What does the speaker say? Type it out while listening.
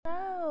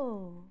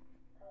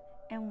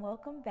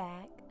welcome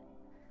back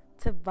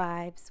to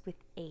Vibes with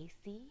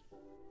AC.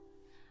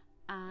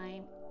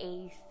 I'm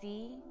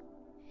AC,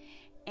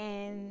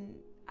 and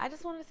I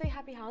just want to say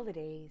happy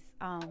holidays.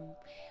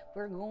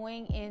 We're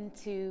going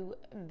into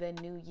the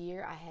new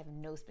year. I have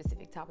no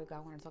specific topic I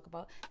want to talk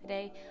about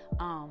today.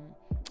 I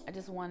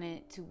just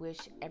wanted to wish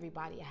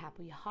everybody a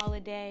happy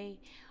holiday.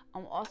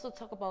 Also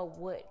talk about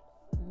what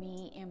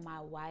me and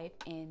my wife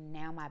and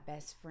now my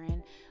best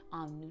friend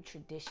new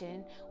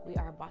tradition. We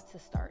are about to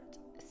start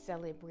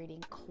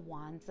celebrating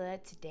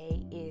Kwanzaa.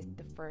 Today is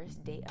the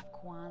first day of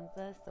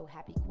Kwanzaa, so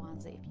happy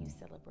Kwanzaa if you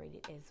celebrate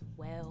it as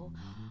well.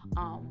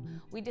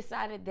 We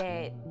decided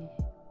that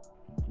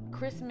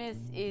Christmas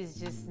is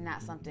just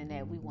not something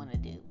that we want to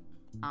do.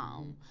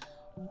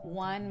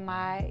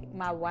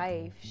 My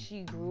wife,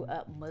 she grew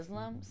up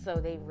Muslim, so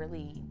they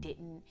really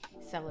didn't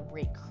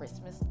celebrate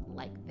Christmas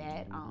like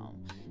that.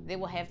 They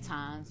will have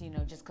times,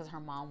 just because her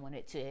mom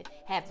wanted to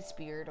have the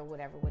spirit or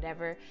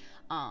whatever.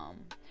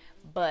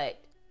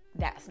 But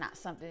that's not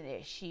something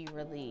that she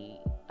really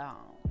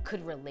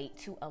could relate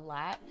to a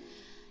lot.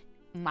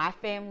 My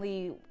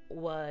family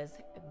was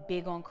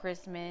big on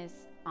Christmas,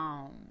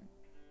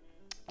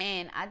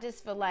 and I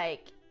just feel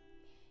like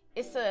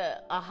it's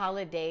a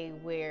holiday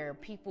where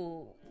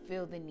people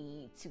feel the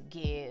need to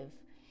give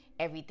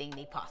everything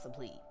they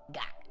possibly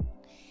got.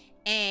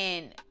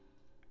 And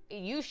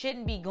you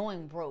shouldn't be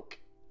going broke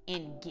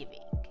in giving,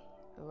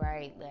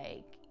 right?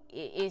 Like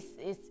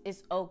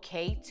it's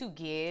okay to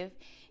give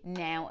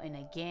now and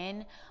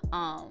again,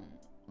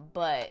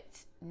 but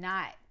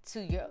not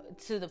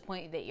to the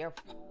point that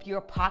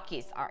your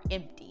pockets are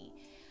empty.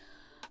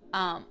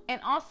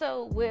 And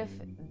also with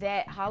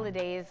that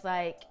holiday, it's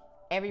like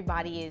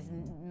everybody is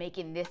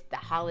making this the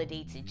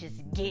holiday to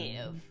just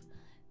give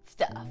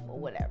stuff or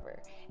whatever.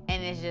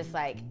 And it's just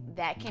like,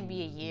 that can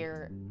be a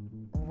year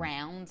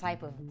round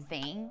type of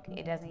thing.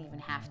 It doesn't even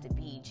have to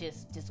be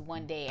just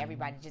one day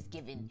everybody just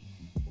giving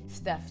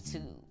stuff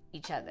to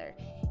each other.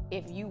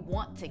 If you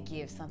want to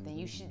give something,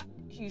 you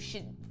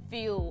should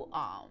feel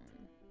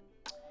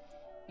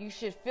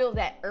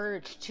that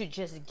urge to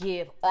just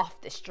give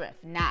off the strength,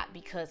 not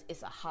because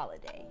it's a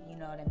holiday. You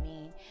know what I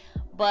mean?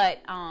 But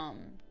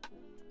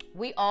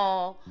we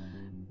all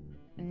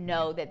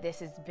know that this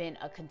has been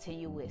a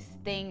continuous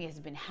thing. It's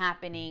been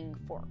happening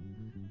for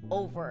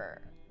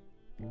over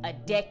a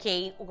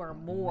decade or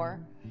more.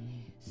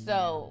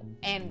 So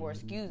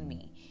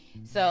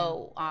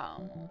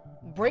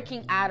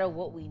breaking out of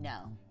what we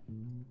know,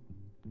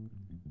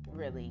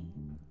 really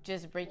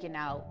just breaking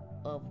out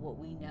of what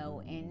we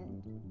know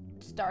and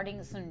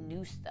starting some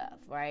new stuff,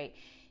 right?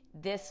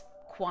 This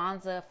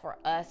Kwanzaa for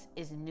us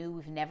is new.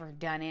 We've never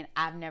done it.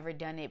 I've never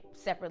done it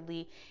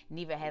separately.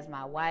 Neither has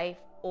my wife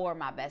or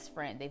my best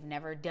friend. They've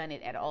never done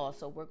it at all.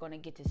 So we're going to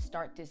get to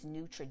start this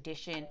new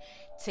tradition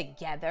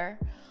together,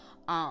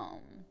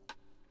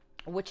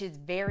 which is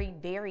very,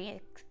 very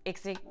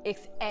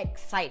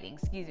exciting.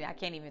 Excuse me, I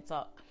can't even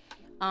talk.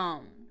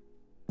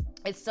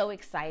 It's so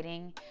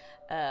exciting.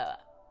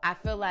 I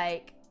feel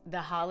like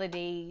the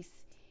holidays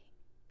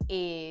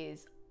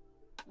is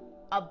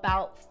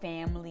about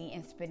family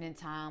and spending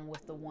time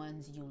with the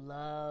ones you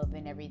love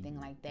and everything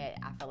like that.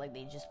 I feel like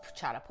they just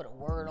try to put a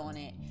word on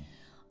it.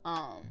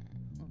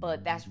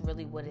 But that's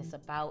really what it's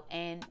about.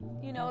 And,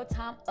 a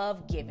time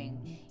of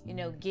giving.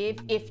 Give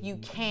if you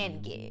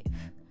can give.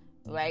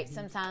 Right?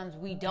 Sometimes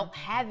we don't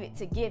have it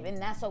to give, and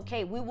that's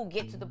okay. We will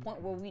get to the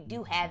point where we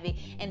do have it,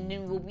 and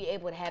then we'll be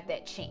able to have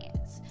that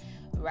chance.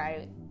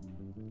 Right?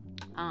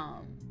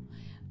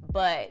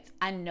 But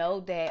I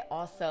know that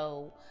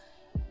also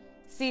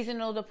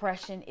seasonal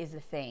depression is a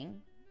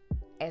thing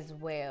as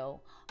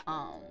well.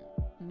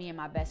 Me and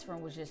my best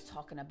friend was just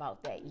talking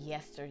about that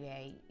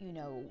yesterday.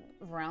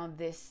 Around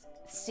this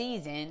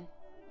season,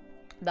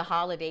 the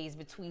holidays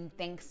between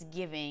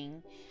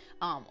Thanksgiving,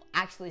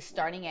 actually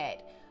starting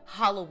at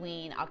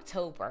Halloween,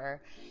 October,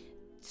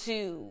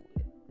 to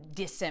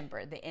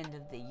December, the end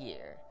of the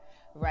year,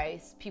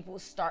 right? People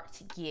start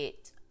to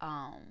get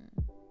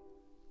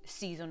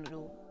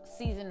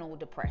seasonal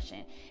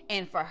depression.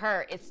 And for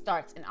her, it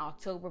starts in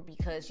October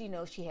because she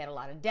had a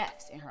lot of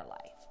deaths in her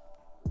life,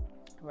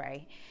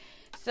 right?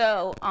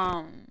 So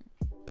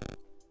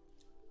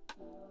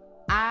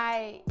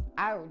I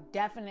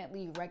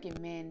definitely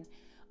recommend,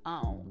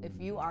 if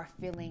you are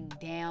feeling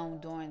down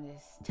during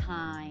this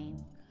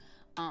time,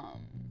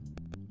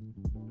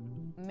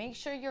 make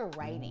sure you're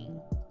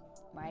writing,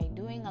 right?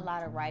 Doing a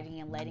lot of writing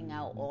and letting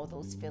out all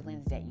those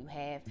feelings that you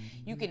have.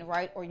 You can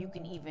write, or you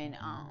can even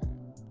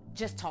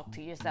just talk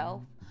to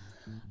yourself,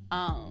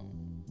 and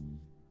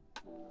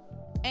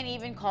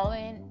even call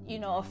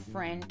in, a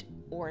friend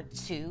or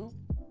two,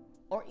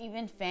 or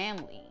even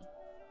family,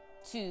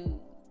 to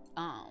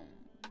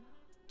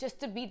just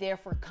to be there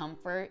for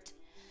comfort.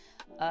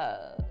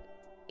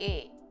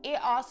 It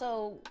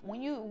also,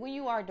 when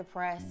you are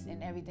depressed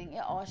and everything,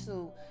 it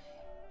also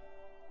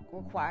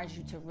requires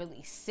you to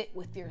really sit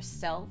with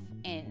yourself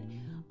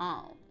and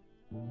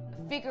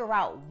figure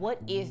out what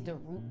is the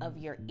root of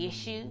your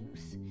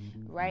issues,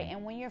 right?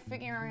 And when you're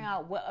figuring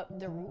out what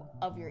the root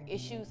of your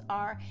issues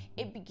are,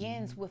 it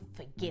begins with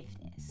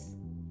forgiveness,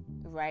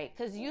 right?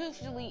 Because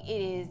usually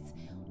it is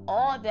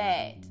all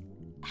that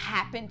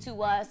happened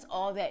to us,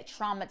 all that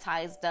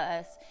traumatized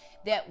us,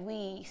 that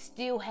we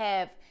still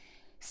have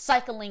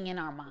cycling in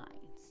our minds,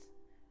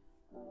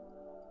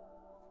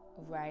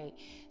 right?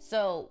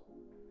 So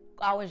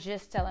I was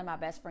just telling my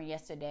best friend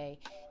yesterday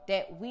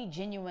that we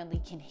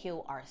genuinely can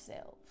heal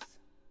ourselves,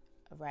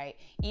 right?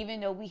 Even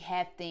though we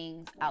have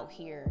things out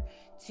here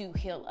to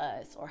heal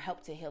us or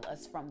help to heal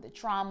us from the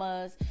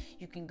traumas.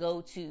 You can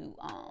go to,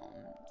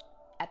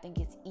 I think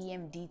it's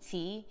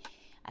EMDT.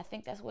 I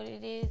think that's what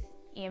it is.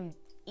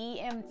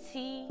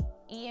 EMDT,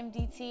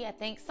 I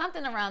think,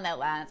 something around that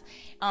lines.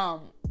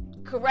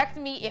 Correct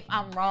me if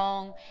I'm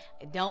wrong.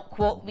 Don't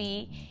quote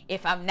me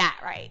if I'm not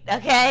right,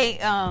 okay?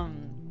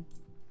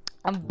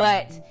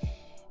 But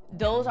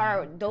those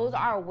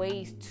are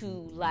ways to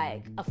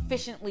like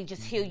efficiently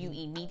just heal you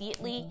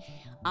immediately.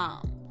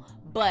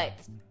 But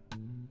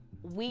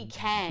we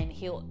can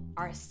heal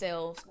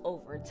ourselves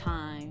over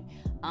time,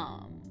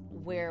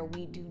 where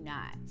we do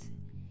not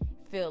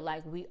feel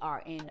like we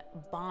are in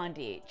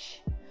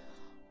bondage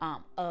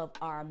of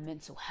our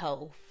mental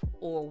health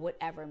or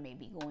whatever may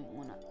be going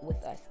on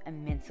with us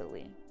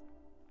mentally.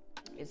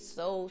 It's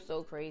so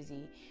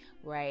crazy,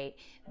 right?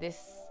 This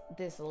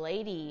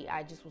lady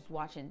I just was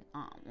watching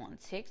on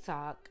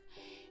TikTok,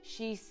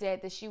 she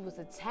said that she was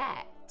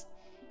attacked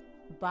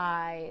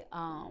by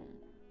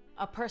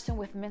a person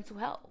with mental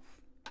health,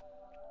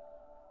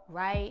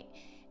 right?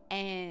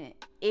 And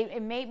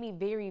it made me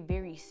very,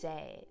 very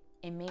sad.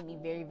 It made me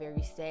very,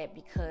 very sad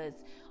because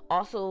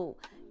also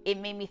it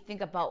made me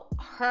think about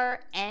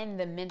her and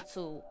the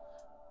mental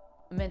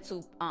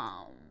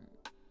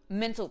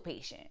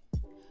patient,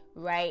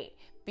 right?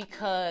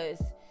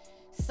 Because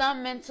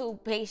some mental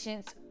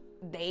patients,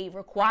 they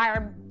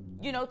require,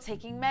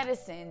 taking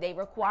medicine. They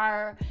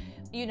require,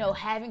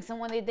 having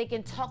someone that they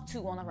can talk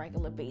to on a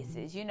regular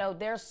basis.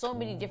 There are so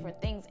many different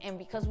things. And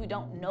because we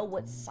don't know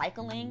what's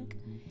cycling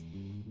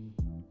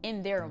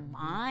in their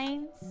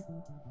minds,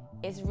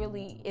 it's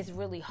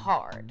really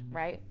hard,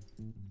 right?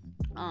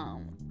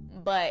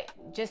 But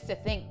just to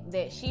think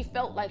that she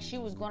felt like she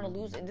was going to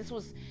lose it. This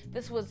was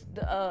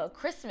the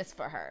Christmas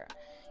for her.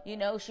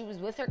 She was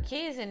with her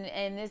kids,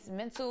 and this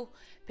mental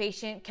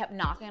patient kept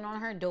knocking on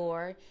her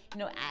door,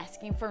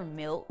 asking for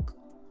milk,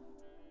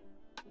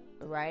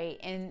 right?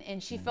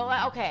 And she felt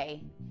like,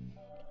 okay,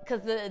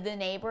 because the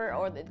neighbor,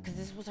 because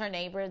this was her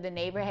neighbor, the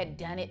neighbor had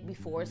done it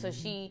before, so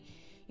she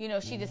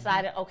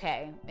decided,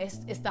 okay,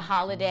 it's the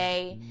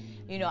holiday,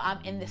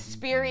 I'm in the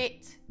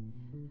spirit,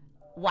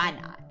 why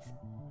not?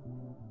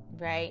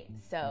 Right?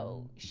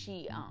 So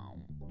she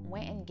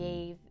went and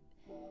gave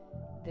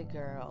the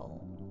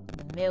girl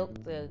the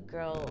milk. The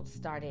girl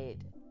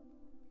started,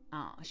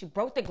 she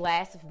broke the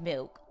glass of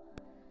milk.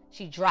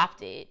 She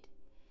dropped it.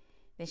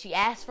 Then she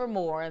asked for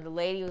more. The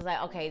lady was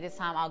like, okay, this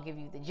time I'll give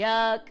you the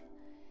jug.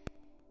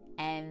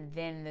 And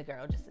then the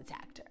girl just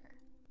attacked her.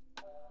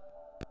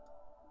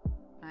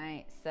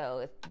 Right?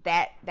 So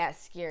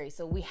that's scary.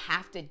 So we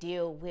have to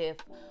deal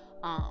with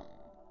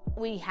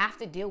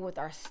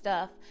our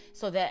stuff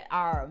so that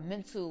our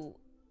mental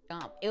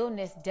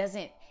illness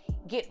doesn't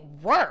get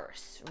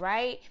worse,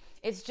 right?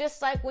 It's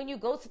just like when you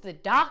go to the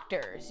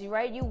doctors,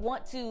 right? You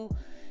want to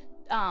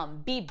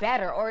be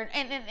better,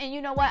 and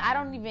you know what? I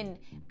don't even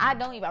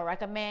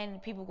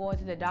recommend people going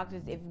to the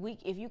doctors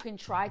if you can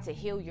try to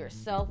heal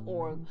yourself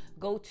or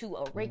go to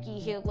a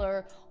Reiki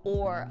healer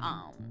or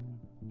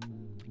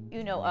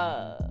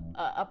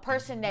a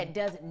person that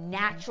does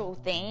natural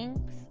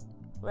things.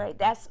 Right,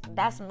 that's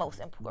most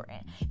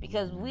important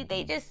because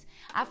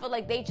I feel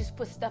like they just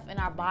put stuff in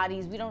our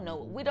bodies. We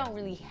don't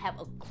really have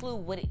a clue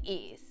what it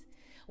is.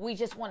 We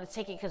just want to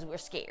take it because we're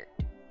scared,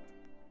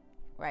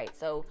 right?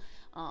 So,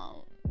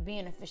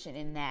 being efficient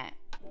in that.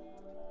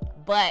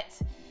 But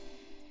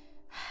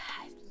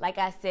like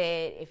I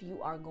said, if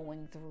you are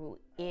going through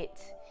it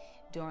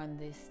during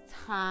this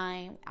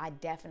time, I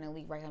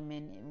definitely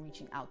recommend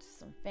reaching out to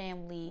some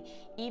family,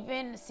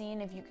 even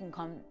seeing if you can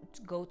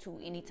go to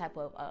any type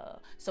of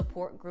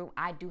support group.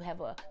 I do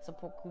have a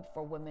support group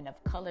for women of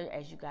color.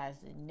 As you guys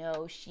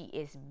know, She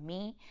Is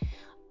Me.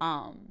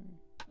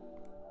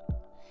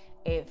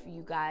 If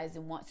you guys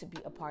want to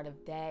be a part of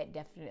that,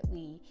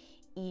 definitely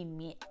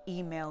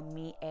email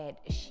me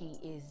at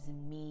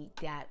sheisme.woc,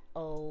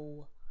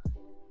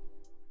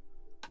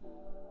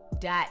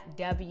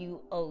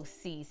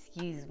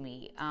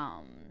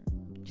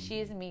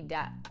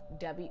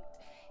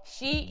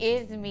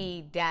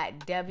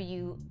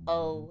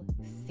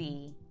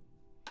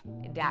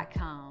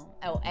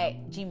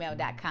 at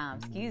gmail.com.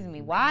 Excuse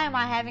me. Why am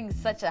I having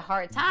such a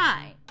hard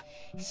time?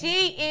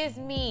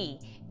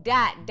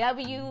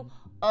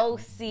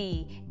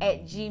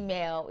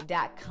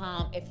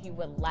 sheisme.woc@gmail.com if you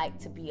would like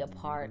to be a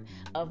part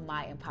of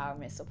my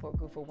empowerment support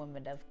group for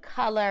women of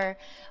color.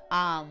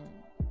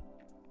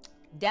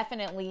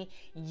 definitely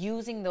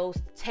using those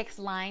text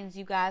lines,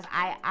 you guys.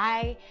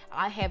 I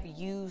have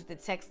used the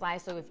text line.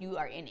 So if you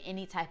are in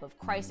any type of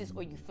crisis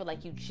or you feel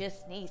like you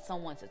just need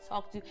someone to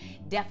talk to,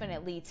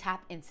 definitely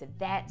tap into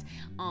that.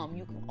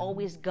 You can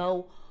always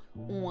go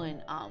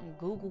on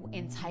Google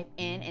and type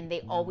in, and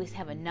they always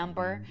have a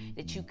number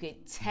that you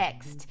could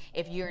text.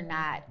 If you're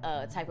not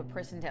a type of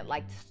person that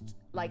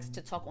likes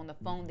to talk on the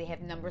phone, they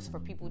have numbers for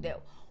people that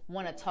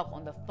want to talk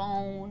on the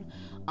phone.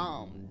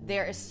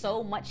 There is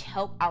so much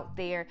help out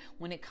there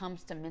when it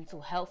comes to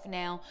mental health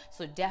now,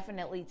 so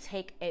definitely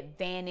take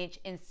advantage,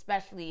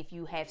 especially if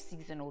you have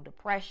seasonal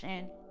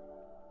depression.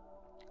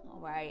 All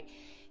right,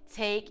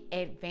 take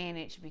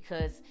advantage,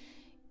 because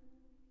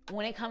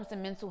when it comes to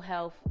mental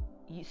health,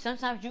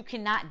 sometimes you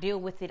cannot deal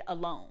with it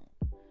alone,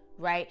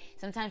 right?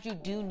 Sometimes you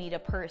do need a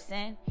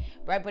person,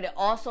 right? But it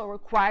also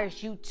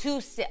requires you to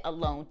sit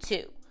alone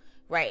too,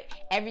 right?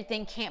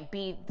 Everything can't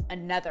be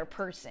another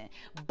person.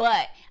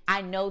 But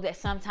I know that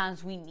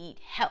sometimes we need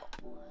help,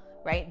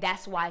 right?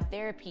 That's why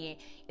therapy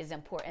is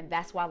important.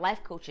 That's why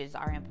life coaches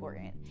are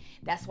important.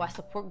 That's why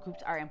support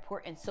groups are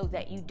important, so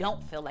that you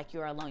don't feel like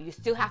you're alone. You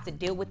still have to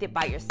deal with it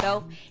by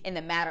yourself in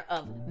the matter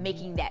of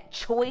making that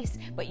choice,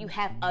 but you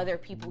have other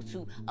people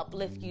to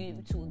uplift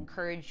you, to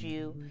encourage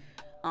you,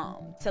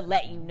 to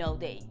let you know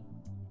that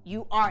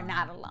you are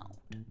not alone,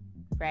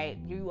 right?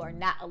 You are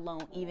not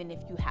alone, even if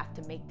you have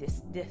to make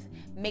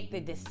make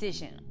the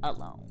decision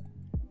alone,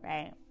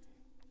 right?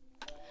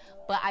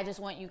 But I just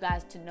want you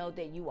guys to know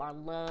that you are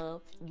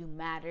loved, you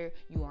matter,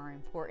 you are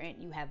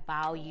important, you have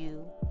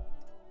value.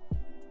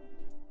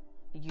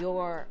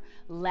 Your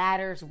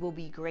ladders will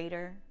be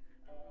greater.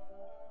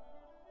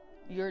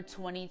 Your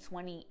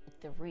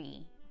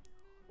 2023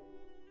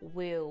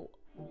 will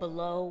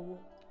blow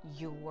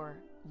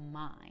your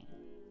mind.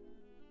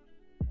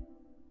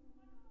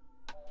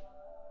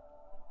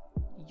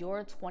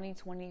 Your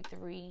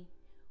 2023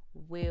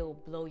 will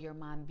blow your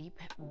mind.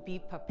 Be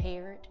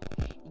prepared.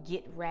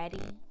 Get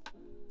ready.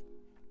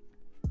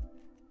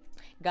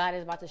 God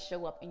is about to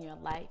show up in your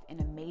life in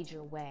a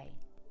major way.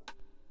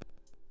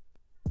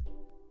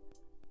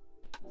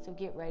 So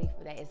get ready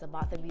for that. It's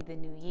about to be the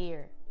new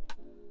year.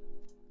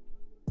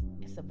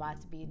 It's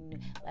about to be new.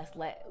 Let's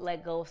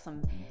let go of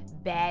some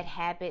bad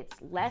habits.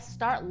 Let's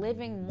start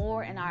living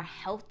more in our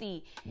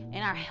healthy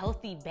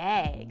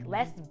bag.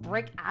 Let's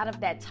break out of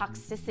that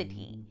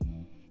toxicity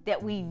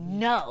that we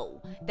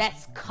know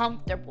that's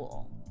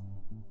comfortable.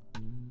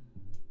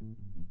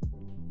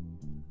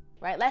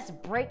 Right? Let's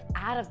break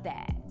out of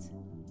that,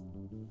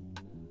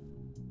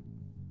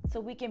 so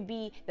we can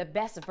be the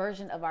best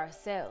version of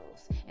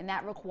ourselves. And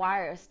that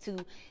requires to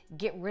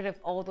get rid of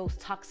all those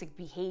toxic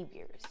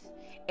behaviors.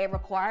 It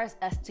requires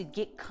us to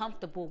get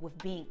comfortable with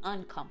being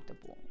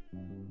uncomfortable.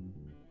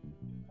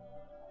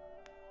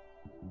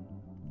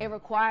 It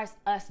requires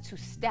us to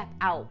step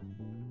out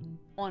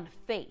on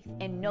faith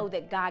and know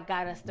that God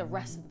got us the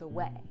rest of the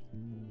way.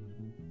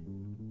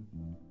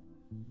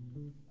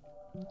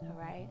 All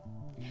right?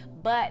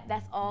 But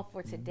that's all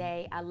for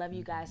today. I love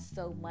you guys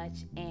so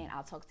much, and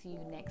I'll talk to you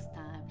next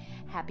time.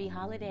 Happy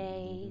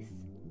holidays.